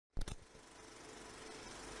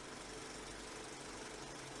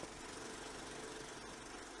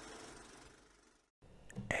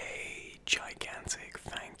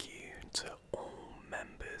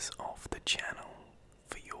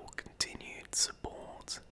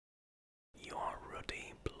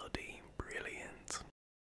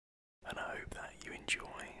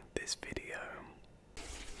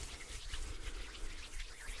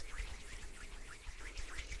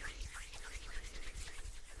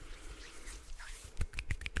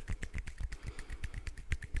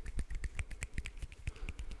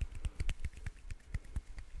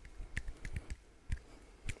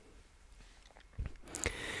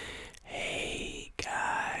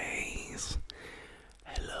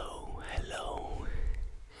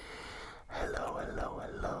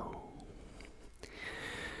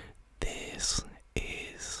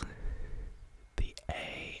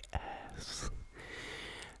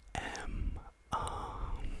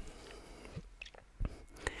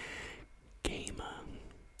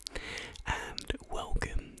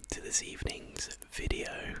this evening's video,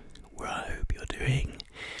 where I hope you're doing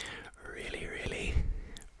really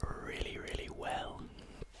well.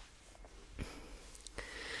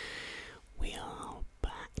 We are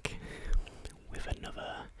back with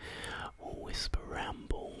another Whisper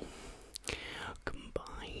Ramble,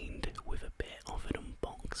 combined with a bit of an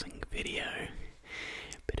unboxing video,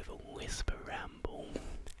 bit of a Whisper Ramble,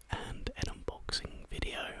 and an unboxing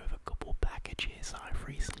video of a couple packages I've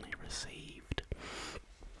recently received.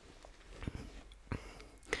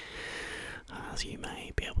 As you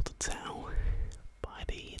may be able to tell by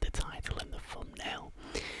the title and the thumbnail,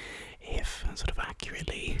 if sort of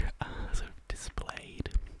accurately displayed,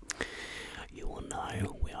 you will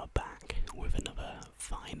know we are back with another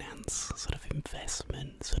finance, sort of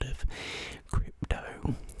investment, sort of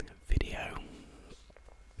crypto video.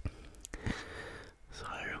 So,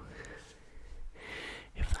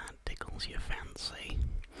 if that tickles your fancy,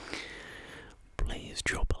 please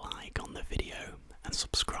drop a like on the video and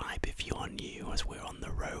subscribe if you are new, as we're on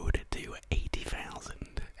the road to 80,000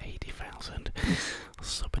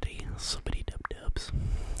 subbity dub-dubs,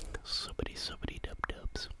 subbity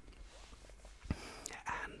dub-dubs.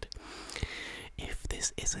 And if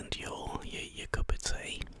this isn't your cup of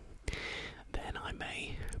tea, then I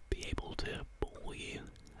may be able to bore you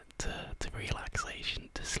to relaxation,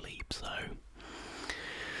 to sleep. So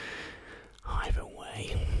either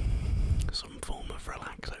way, some form of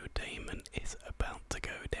relaxotainment is about to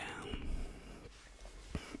go down.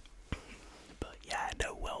 But yeah,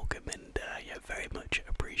 no, welcome, and very much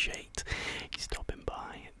appreciate you stopping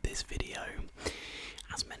by this video.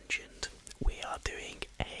 As mentioned, we are doing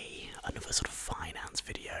another sort of finance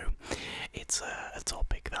video. It's a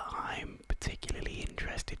topic that I'm particularly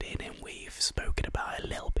interested in, and we've spoken about a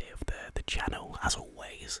little bit of the channel. As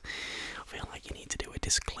always, I feel like you need to do a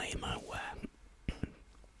disclaimer where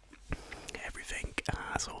everything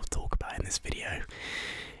I'll talk about in this video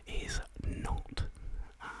is not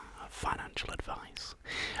financial advice,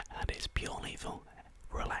 and it's purely for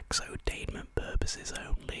relaxotainment purposes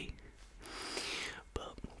only.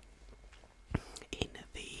 But in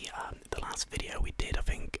the last video we did, I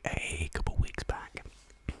think a couple of weeks back,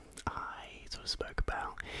 I sort of spoke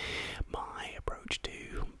about my approach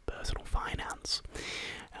to personal finance,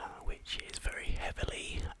 which is very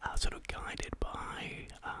heavily sort of guided by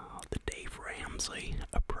the Dave Ramsey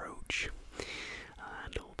approach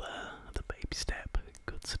and all the baby step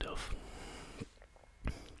good stuff.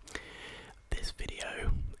 This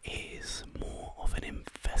video is more of an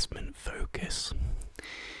investment focus,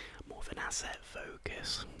 more of an asset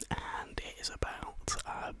focus, and it is about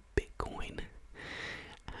Bitcoin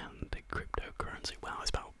and cryptocurrency. Well, it's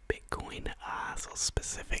about Bitcoin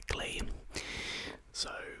specifically.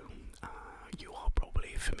 So you are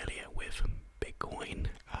probably familiar with Bitcoin,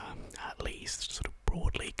 at least sort of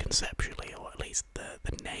broadly, conceptually, or at least the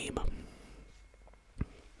name.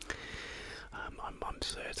 I'm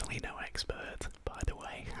certainly no expert, by the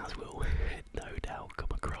way, as we'll no doubt come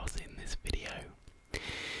across in this video.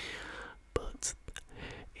 But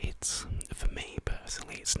it's, for me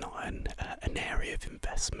personally, it's not an area of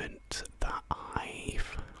investment that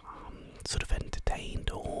I've sort of entertained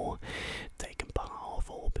or taken part of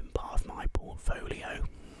or been part of my portfolio.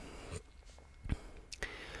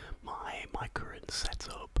 My current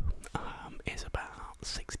setup is about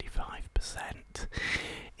 65%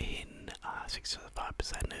 in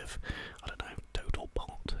 65% of, I don't know, total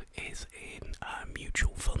pot is in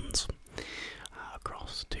mutual funds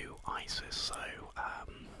across two ISAs, so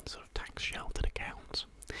sort of tax sheltered accounts,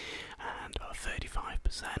 and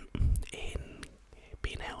 35% in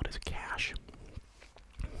being held as cash,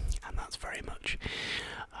 and that's very much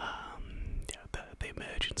the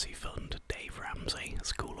emergency fund, Dave Ramsey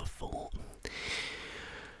school of thought.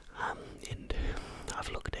 And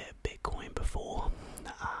I've looked at Bitcoin before,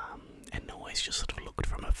 and always just sort of looked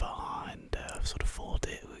from afar, and sort of thought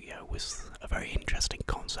it was a very interesting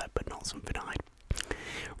concept, but not something I'd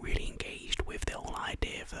really engaged with. The whole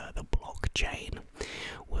idea of the blockchain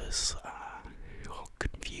was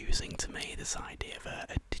confusing to me. This idea of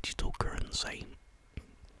a digital currency,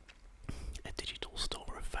 a digital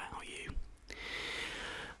store of value.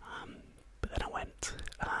 But then I went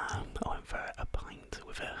for a pint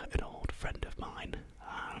with an old friend of mine.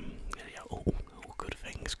 All good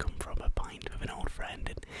things come from a pint with an old friend,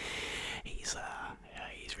 and he's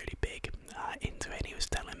really big into it. And he was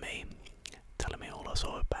telling me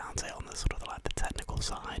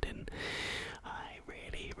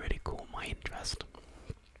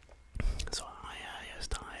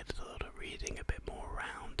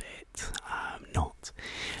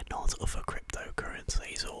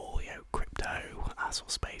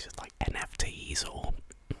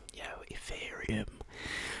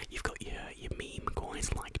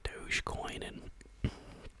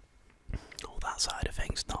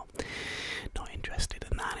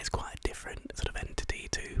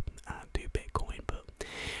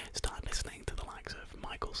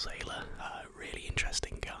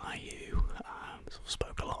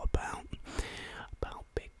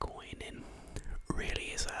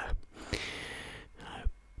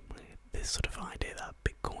sort of idea that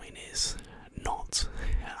Bitcoin is not,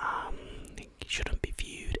 it shouldn't be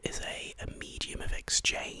viewed as a medium of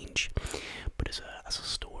exchange, but as a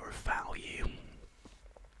store of value,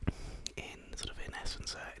 in sort of, in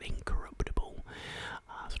essence, an incorruptible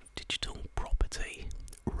sort of digital property,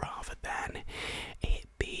 rather than it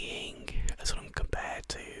being sort of compared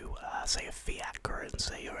to, say, a fiat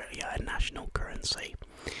currency or a national currency.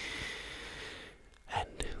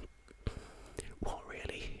 And what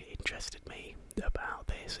really interested me about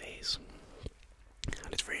this is,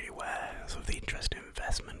 and it's really where sort of the interest in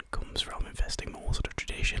investment comes from, investing more sort of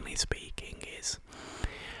traditionally speaking, is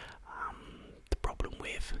the problem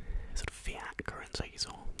with sort of fiat currencies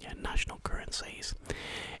or national currencies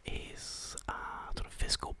is sort of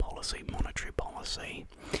fiscal policy, monetary policy,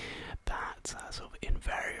 that sort of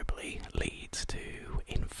invariably leads to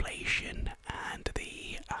inflation and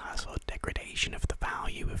the sort of degradation of the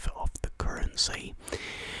value of the currency,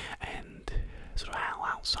 and sort of how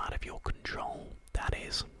outside of your control that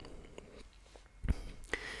is.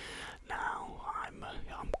 Now,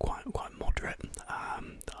 I'm quite moderate.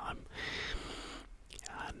 I'm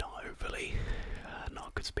not overly not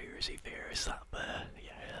a conspiracy theorist that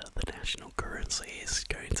the national currency is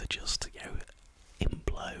going to just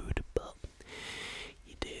implode, but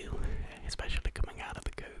you do, especially coming out of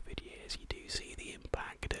the COVID years, you do see the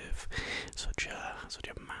impact of such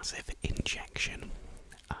a massive injection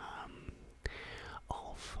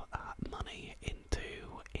of money into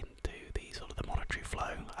the sort of the monetary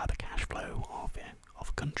flow, the cash flow of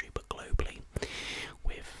a country, but globally,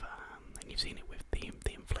 with and you've seen it with the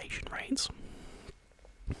inflation rates.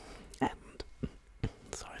 And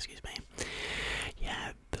sorry, excuse me.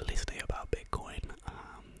 Yeah, the listening about Bitcoin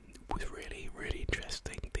was really, really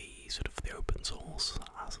interesting. The sort of the open source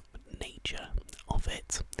nature of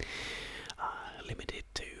it, limited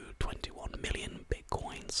to 21 million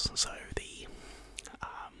bitcoins. So the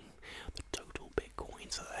total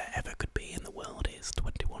bitcoins that there ever could be in the world is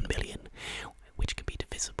 21 million, which can be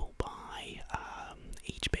divisible by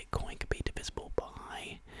each bitcoin can be divisible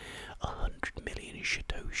by 100 million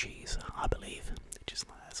satoshis, I believe, which is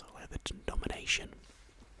sort of the denomination.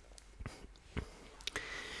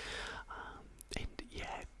 And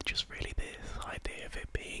yeah, just really this idea of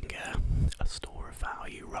it being a store of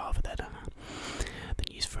value rather than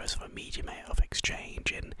used for a sort of medium of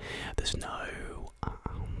exchange, and there's no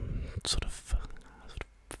sort of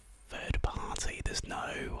third party, there's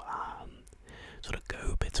no sort of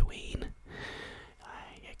go between.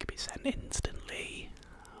 It can be sent instantly,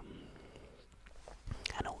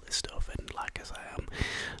 and all this stuff. And like I say, I'm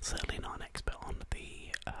certainly not an expert on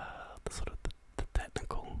the sort of the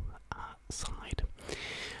technical side,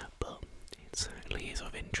 but it certainly is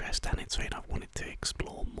of interest, and it's something I've wanted to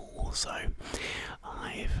explore more. So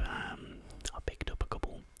I picked up a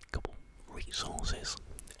couple resources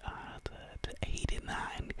to aid in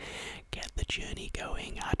that and get the journey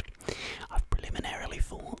going. I've preliminarily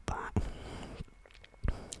thought that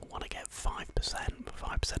when I get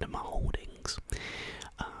 5% of my holdings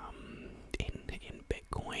in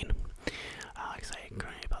Bitcoin, like I say,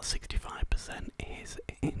 currently about 65% is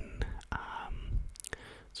in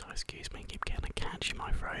sorry, excuse me, keep getting a catch in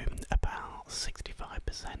my throat. About 65%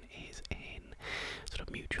 is in sort of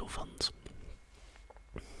mutual funds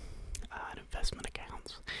and investment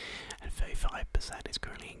accounts, and 35% is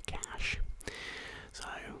currently in cash. So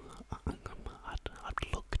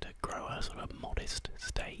I'd look to grow a sort of modest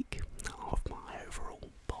stake of my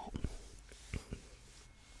overall pot.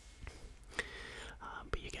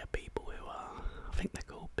 But you get people who are, I think they're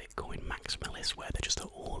called Bitcoin maximalists, where they're just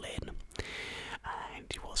all in.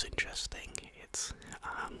 And what's interesting, it's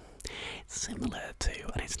similar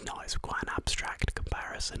to, and it's quite an abstract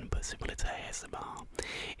comparison, but similar to ASMR,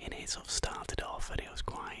 in it sort of started off and it was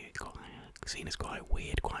quite seen as quite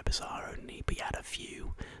weird, quite bizarre only, but you had a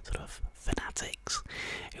few sort of fanatics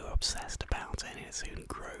who were obsessed about it, and it soon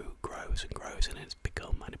grows and grows, and it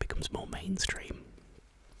becomes more mainstream.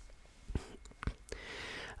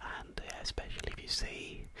 And especially if you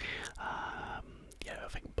see, I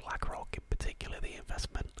think BlackRock in particular, the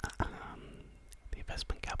investment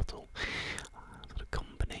capital sort of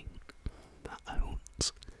company that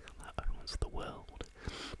owns the world.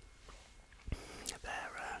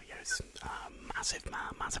 They're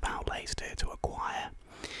massive outlays to acquire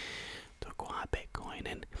Bitcoin,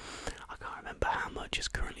 and I can't remember how much has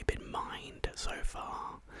currently been mined so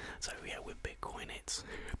far. So yeah, with Bitcoin, it's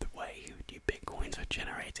the way new Bitcoins are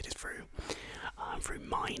generated is through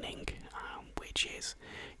mining, which is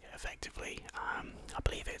effectively, I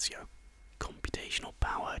believe it's computational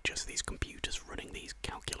power, just these computers running these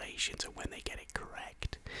calculations, and when they get it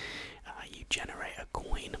correct, you generate a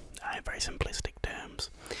coin. Very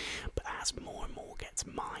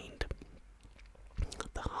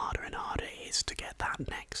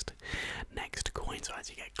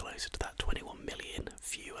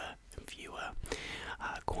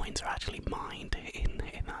bitcoins are actually mined in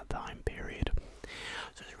that time period.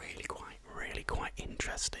 So it's really quite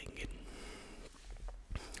interesting. And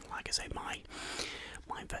like I say, my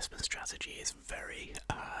investment strategy is very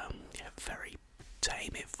very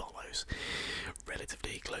tame. It follows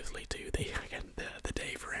relatively closely to the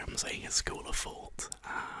Dave Ramsey school of thought.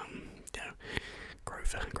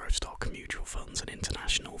 Growth stock, mutual funds, and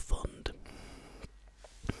international fund,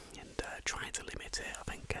 and trying to limit it. I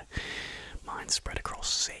think mine's spread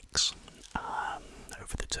across 6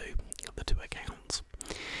 over the two accounts.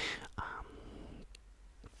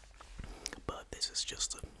 But this is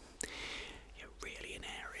just really an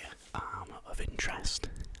area of interest,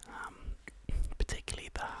 particularly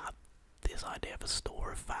this idea of a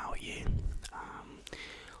store of value.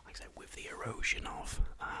 Like I say, with the erosion of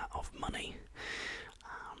money,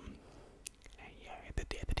 the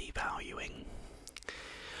devaluing.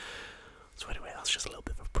 So anyway, that's just a little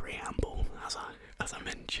bit of a preamble. As I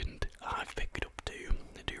mentioned, I've picked up to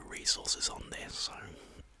do resources on this. So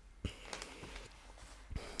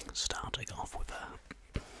starting off with a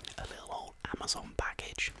little old Amazon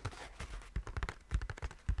package.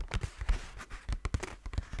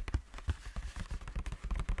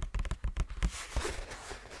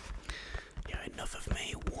 Enough of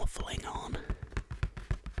me waffling on.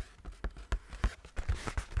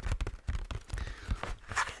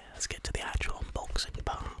 Let's get to the actual unboxing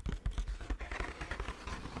part.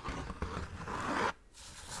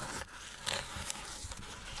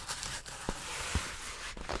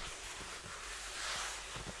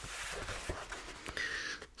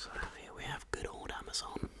 So here we have good old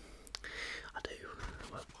Amazon.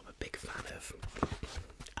 I'm a big fan of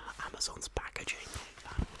Amazon's packaging.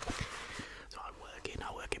 So I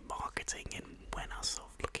work in marketing, and when I was sort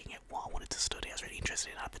of looking at what I wanted to study, I was really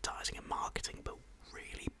interested in advertising and marketing, but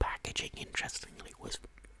really packaging, interestingly, was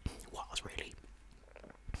what I was really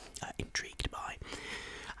intrigued by.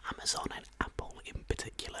 Amazon and Apple in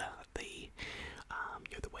particular,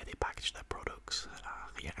 the way they package their products.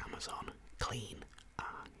 Amazon, clean,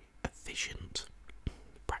 efficient,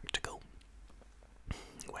 practical.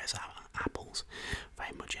 Whereas Apple's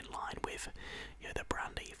very much in line with their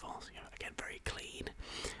brand ethos. Again, very clean,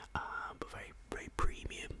 but very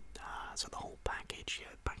premium. So the whole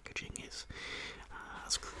packaging is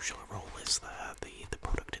as crucial a role as the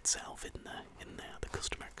product itself in the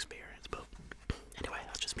customer experience. But anyway,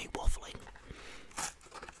 that's just me waffling.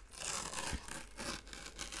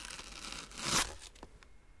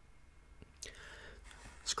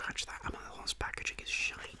 Scratch that. Amazon's packaging is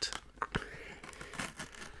shite. But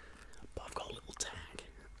I've got a little tag.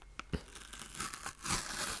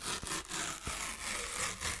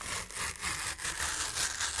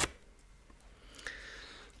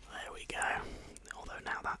 There we go. Although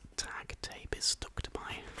now that tag tape is stuck to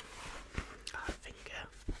my finger.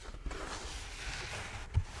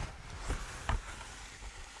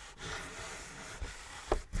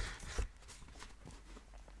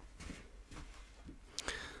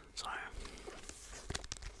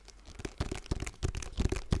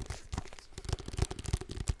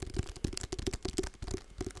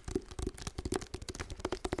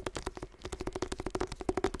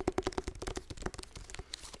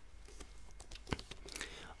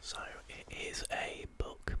 So it is a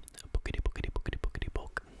book, bookity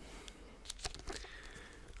book,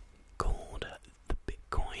 called The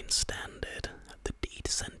Bitcoin Standard, the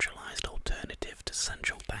Decentralized Alternative to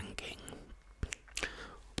Central Banking.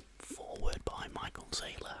 Forward by Michael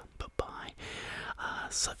Saylor, but by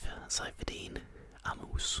Saifuddin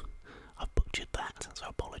Ammous. I've butchered that, so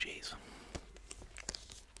apologies.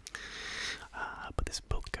 But this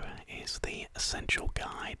book is the essential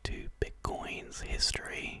guide to Bitcoin's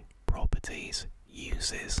history, properties,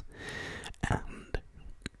 uses, and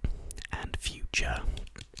future.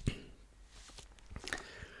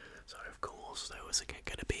 So of course there was going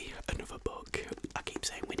to be another book. I keep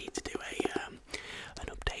saying we need to do an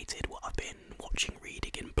updated what I've been watching,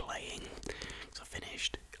 reading, and playing. So I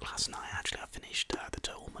finished last night. Actually, I finished the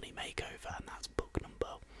Total Money Makeover, and that's book number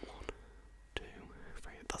 1, 2,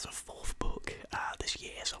 3. That's a 4th book this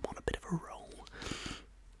year, so I'm on a bit of a roll.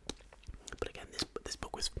 But again, this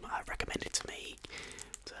book was recommended to me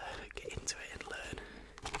to get into it and learn.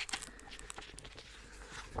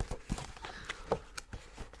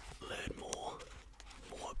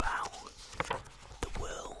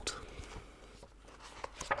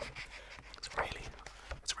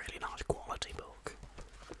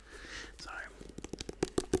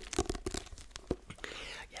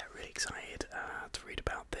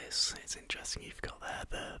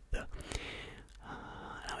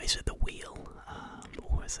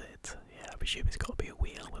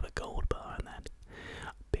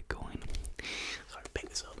 pick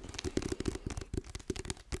this up.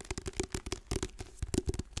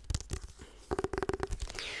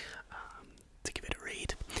 To give it a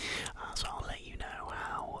read, so I'll let you know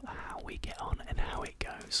how we get on and how it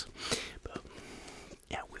goes. But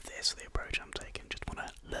yeah, with this, the approach I'm taking, just want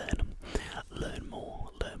to learn more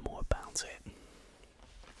about it.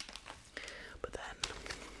 But then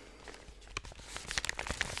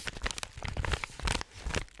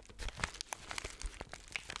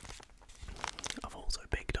I've also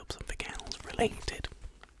picked up something else related.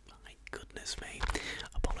 My goodness me,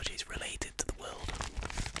 apologies, related to the world.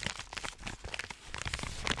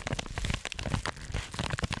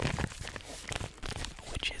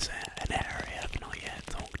 Which is an area I've not yet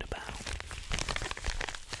talked about.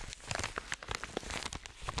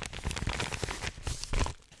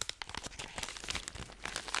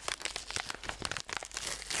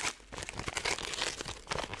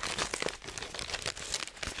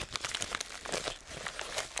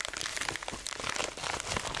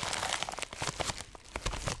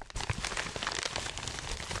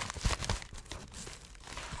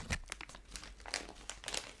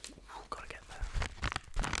 I've got to get there.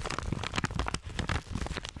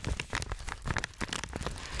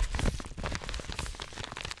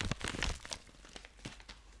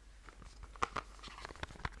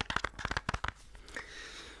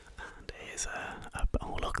 And here's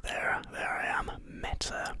oh look, there I am,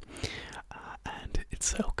 Meta, and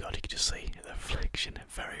it's, oh god, you can just see the reflection,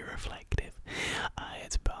 very reflective.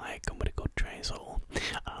 It's by a company called Traceall,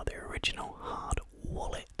 the original hard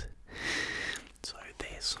wallet. So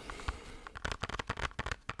this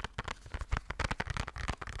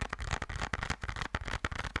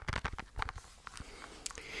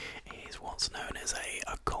is what's known as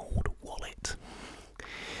a cold wallet.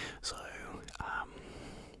 So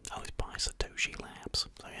oh, it's by Satoshi Labs,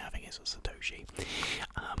 so yeah, I think it's a Satoshi.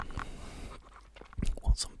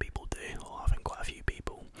 What some people do, or I think quite a few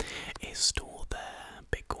people, is store their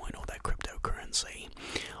Bitcoin or their cryptocurrency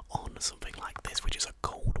on something like this, which is a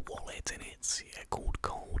cold wallet, and it's called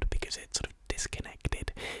cold because it's sort of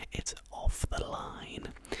disconnected, it's off the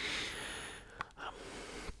line.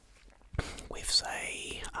 With,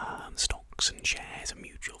 say, stocks and shares and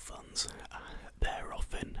mutual funds, they're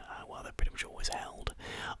often, well, they're pretty much always held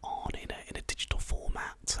on in a digital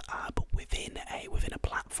format, but within a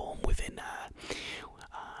platform, within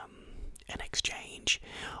an exchange,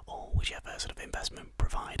 or whichever sort of investment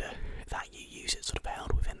provider that you use, it's sort of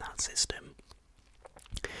held within that system.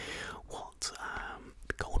 What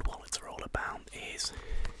the cold wallets are all about is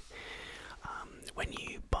when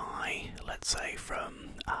you buy, let's say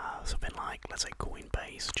from something like, let's say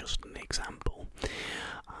Coinbase, just an example,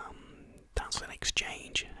 that's an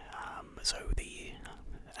exchange. So the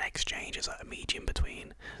exchange is a medium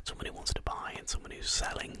between someone who wants to buy and someone who's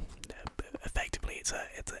selling. Effectively, it's a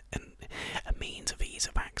means of ease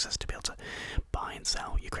of access to be able to buy and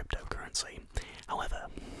sell your cryptocurrency. However,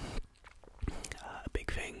 a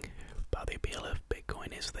big thing about the appeal of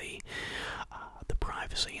Bitcoin is the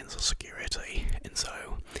privacy and the security, and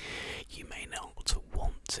so you may not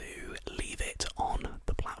want to leave it on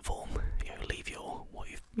the platform. Leave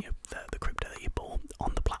the crypto that you bought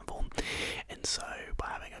on the platform, and so by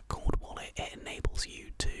having a cold wallet, it enables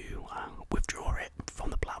you to withdraw it from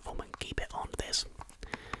the platform and keep it on this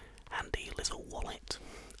handy little wallet.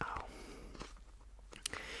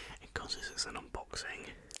 Because this is an unboxing,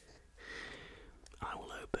 I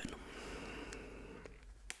will open.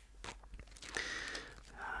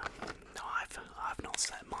 No, I've not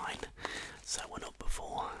set set one up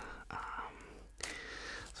before.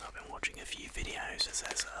 So I've been watching a few videos.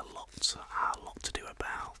 There's a lot to do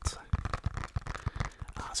about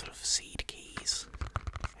sort of seed keys,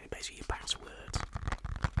 basically your passwords.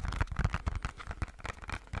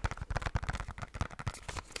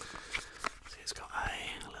 So it's got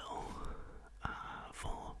a little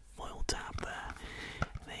foil tab there.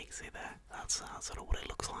 And you can see there. That's sort of what it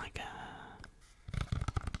looks like.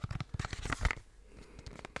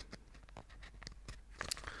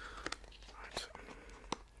 Right.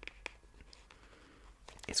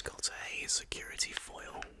 It's got a security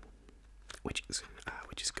foil, which is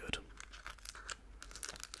good.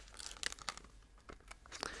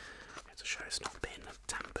 To show it's not been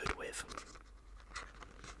tampered with.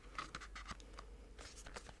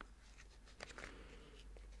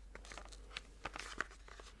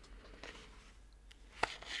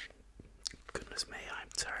 Goodness me, I'm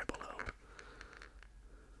terrible at.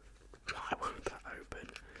 Why won't that open?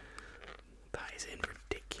 That is in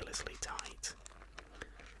ridiculously tight.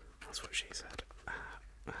 That's what she said.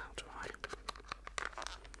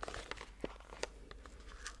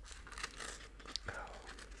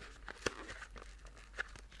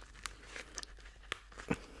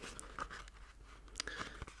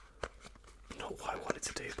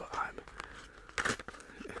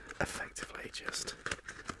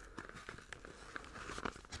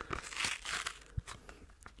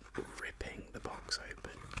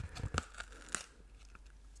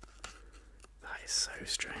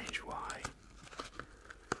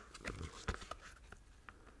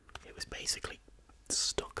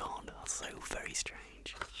 very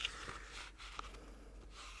strange.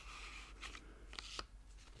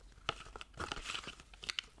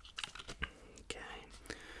 Okay,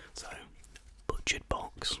 so budget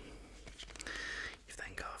box. You've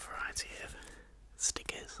then got a variety of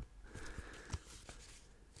stickers.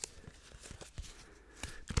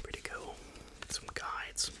 Pretty cool. Some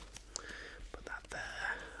guides. Put that there.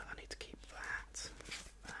 I need to keep that.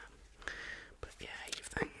 But yeah, you've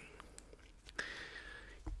then.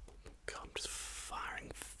 God, I'm just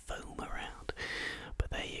firing foam around. But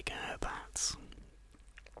there you go. That's.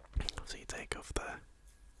 So you take off the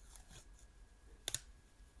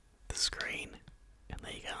screen, and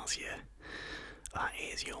there you go. That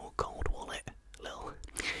is your cold wallet. Little.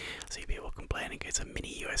 See people complaining it's a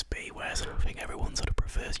mini USB, whereas I think everyone sort of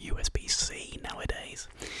prefers USB-C nowadays.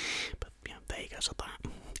 But yeah, there you go. So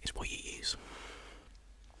that is what you use.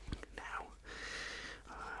 Now,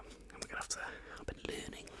 I'm gonna have to. I've been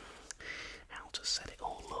learning how to set it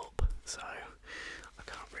all up, so I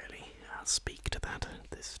can't really speak to that at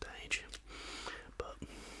this stage. But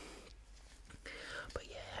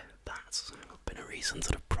yeah, that's been a recent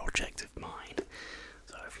sort of project of mine.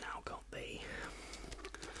 So I've now got the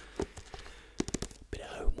bit of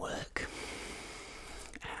homework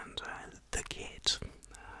and the kit.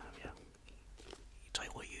 Yeah. You tell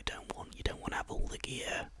you what you don't want. You don't want to have all the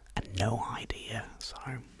gear and no idea. So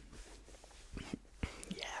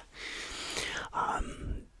yeah.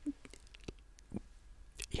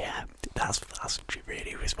 Yeah, that's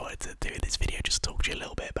really what I wanted to do in this video. Just talk to you a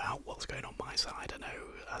little bit about what's going on my side. I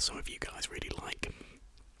know some of you guys really like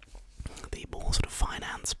the more sort of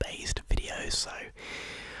finance-based videos, so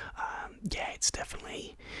yeah, it's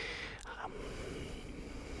definitely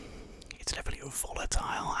a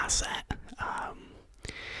volatile asset.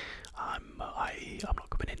 I'm not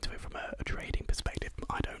coming into it from a trading perspective.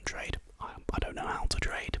 I don't trade. I don't know how to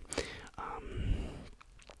trade.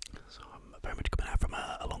 So I'm very much coming out from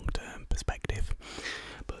a long-term perspective,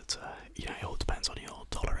 but you know, it all depends on your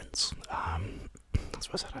tolerance. As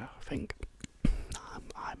I said, I think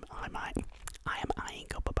I am eyeing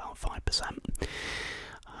up about 5%.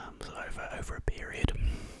 So over a period,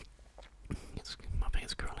 I think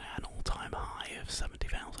it's currently at an all-time high of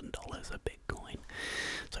 $70,000 a Bitcoin.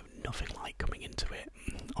 So nothing like coming into it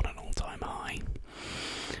on an all-time high,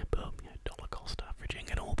 but you know, dollar cost averaging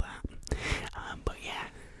and all that. But yeah.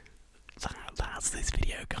 That's this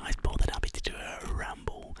video, guys. More than happy to do a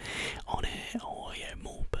ramble on it, or yeah,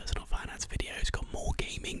 more personal finance videos. Got more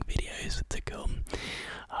gaming videos to come.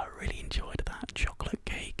 I really enjoyed that chocolate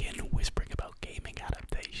cake and whispering about gaming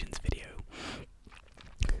adaptations video.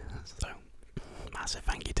 So massive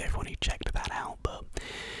thank you to everyone who checked that out. But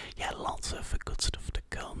yeah, lots of good stuff to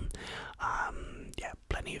come. Yeah,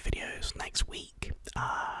 plenty of videos next week. It's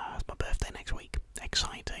my birthday next week.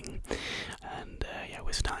 Exciting. And yeah,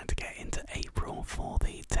 we're starting to get into April for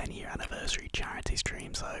the 10-year anniversary charity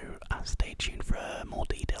stream, so stay tuned for more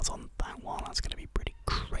details on that one. That's going to be pretty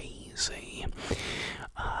crazy.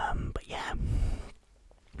 But yeah,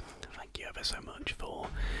 thank you ever so much for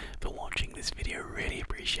watching this video. Really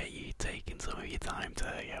appreciate you taking some of your time to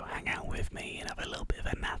hang out with me and have a little bit of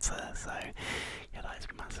a natter. So yeah, that is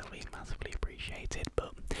massively appreciated.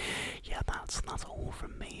 But yeah, that's all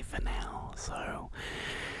from me for now. So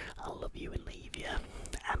I'll love you and leave you,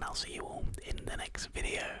 and I'll see you all in the next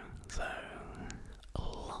video. So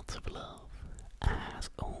lots of love as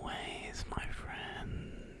always, my friend.